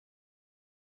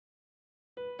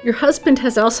Your husband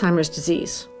has Alzheimer's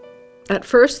disease. At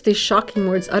first, these shocking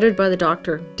words uttered by the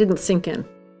doctor didn't sink in.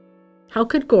 How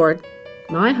could Gord,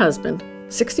 my husband,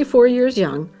 64 years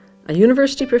young, a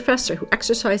university professor who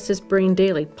exercised his brain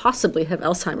daily, possibly have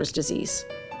Alzheimer's disease?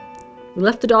 We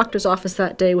left the doctor's office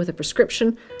that day with a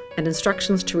prescription and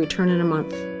instructions to return in a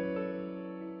month.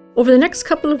 Over the next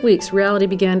couple of weeks, reality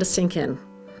began to sink in.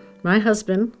 My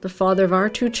husband, the father of our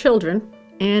 2 children,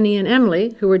 Annie and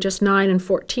Emily, who were just 9 and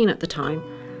 14 at the time,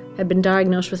 had been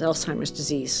diagnosed with Alzheimer's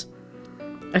disease.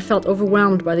 I felt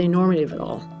overwhelmed by the enormity of it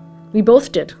all. We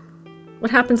both did. What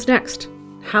happens next?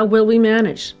 How will we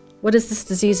manage? What is this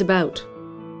disease about?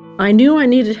 I knew I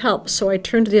needed help, so I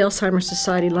turned to the Alzheimer's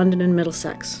Society London and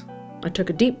Middlesex. I took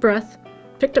a deep breath,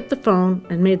 picked up the phone,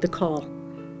 and made the call.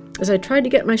 As I tried to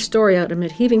get my story out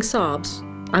amid heaving sobs,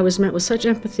 I was met with such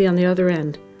empathy on the other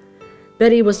end.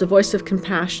 Betty was the voice of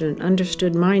compassion and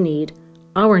understood my need,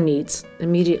 our needs,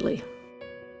 immediately.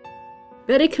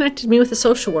 Betty connected me with a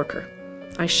social worker.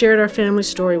 I shared our family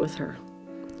story with her.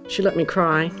 She let me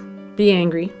cry, be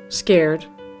angry, scared,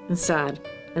 and sad,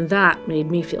 and that made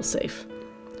me feel safe.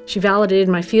 She validated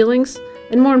my feelings,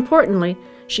 and more importantly,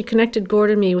 she connected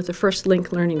Gord and me with the First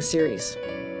Link learning series.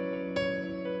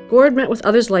 Gord met with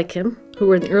others like him, who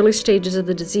were in the early stages of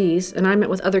the disease, and I met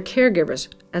with other caregivers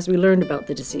as we learned about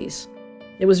the disease.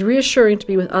 It was reassuring to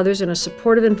be with others in a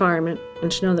supportive environment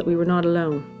and to know that we were not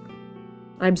alone.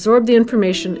 I absorbed the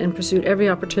information and pursued every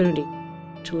opportunity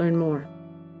to learn more.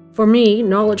 For me,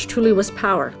 knowledge truly was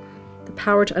power. The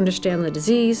power to understand the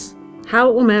disease, how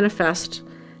it will manifest,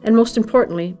 and most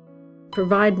importantly,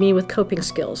 provide me with coping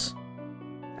skills.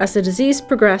 As the disease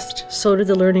progressed, so did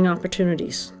the learning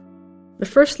opportunities. The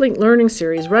First Link learning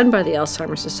series run by the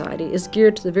Alzheimer's Society is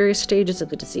geared to the various stages of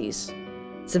the disease.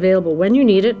 It's available when you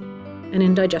need it and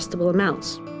in digestible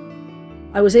amounts.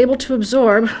 I was able to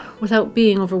absorb without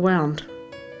being overwhelmed.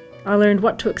 I learned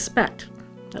what to expect,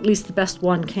 at least the best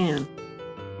one can.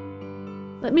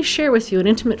 Let me share with you an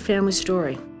intimate family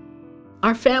story.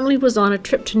 Our family was on a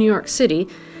trip to New York City,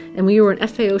 and we were in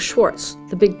FAO Schwartz,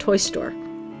 the big toy store.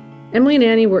 Emily and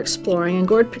Annie were exploring, and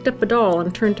Gord picked up a doll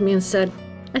and turned to me and said,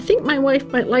 "I think my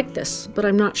wife might like this, but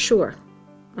I'm not sure."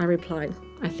 I replied,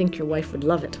 "I think your wife would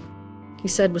love it." He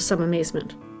said with some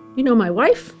amazement, "You know my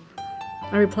wife?"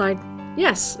 I replied,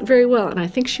 "Yes, very well, and I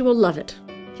think she will love it."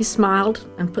 He smiled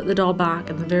and put the doll back,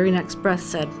 and the very next breath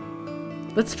said,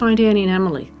 "Let's find Annie and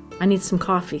Emily. I need some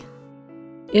coffee."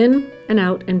 In and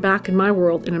out and back in my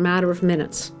world in a matter of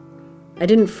minutes. I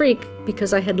didn't freak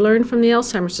because I had learned from the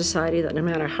Alzheimer's Society that no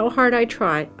matter how hard I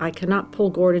try, I cannot pull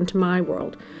Gord into my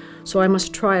world, so I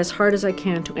must try as hard as I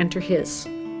can to enter his.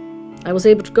 I was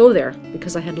able to go there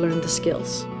because I had learned the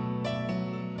skills.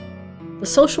 The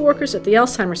social workers at the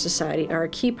Alzheimer's Society are a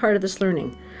key part of this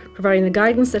learning, providing the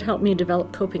guidance that helped me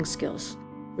develop coping skills,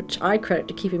 which I credit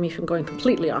to keeping me from going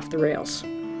completely off the rails.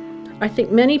 I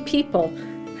think many people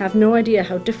have no idea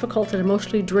how difficult and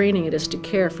emotionally draining it is to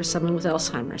care for someone with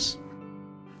Alzheimer's.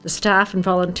 The staff and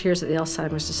volunteers at the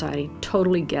Alzheimer's Society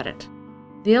totally get it.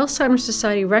 The Alzheimer's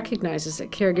Society recognizes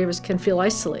that caregivers can feel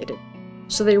isolated,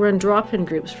 so they run drop-in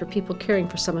groups for people caring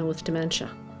for someone with dementia.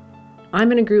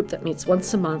 I'm in a group that meets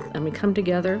once a month, and we come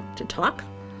together to talk,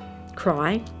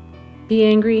 cry, be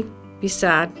angry, be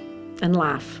sad, and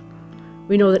laugh.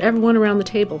 We know that everyone around the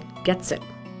table gets it.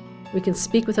 We can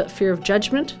speak without fear of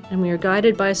judgment, and we are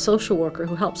guided by a social worker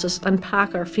who helps us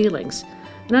unpack our feelings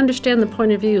and understand the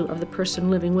point of view of the person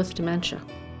living with dementia.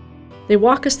 They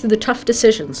walk us through the tough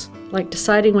decisions, like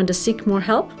deciding when to seek more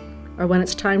help or when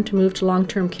it's time to move to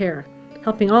long-term care,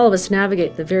 helping all of us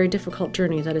navigate the very difficult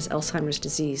journey that is Alzheimer's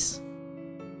disease.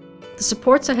 The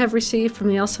supports I have received from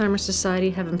the Alzheimer's Society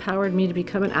have empowered me to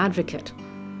become an advocate,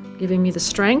 giving me the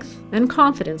strength and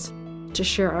confidence to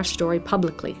share our story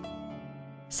publicly.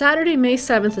 Saturday, May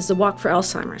 7th is the Walk for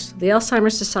Alzheimer's, the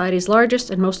Alzheimer's Society's largest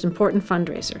and most important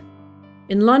fundraiser.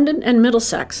 In London and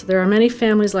Middlesex, there are many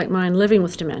families like mine living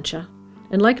with dementia,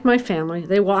 and like my family,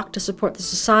 they walk to support the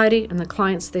Society and the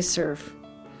clients they serve.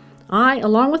 I,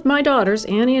 along with my daughters,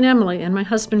 Annie and Emily, and my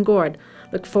husband Gord,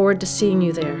 look forward to seeing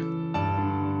you there.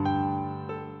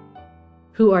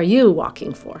 Who are you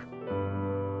walking for?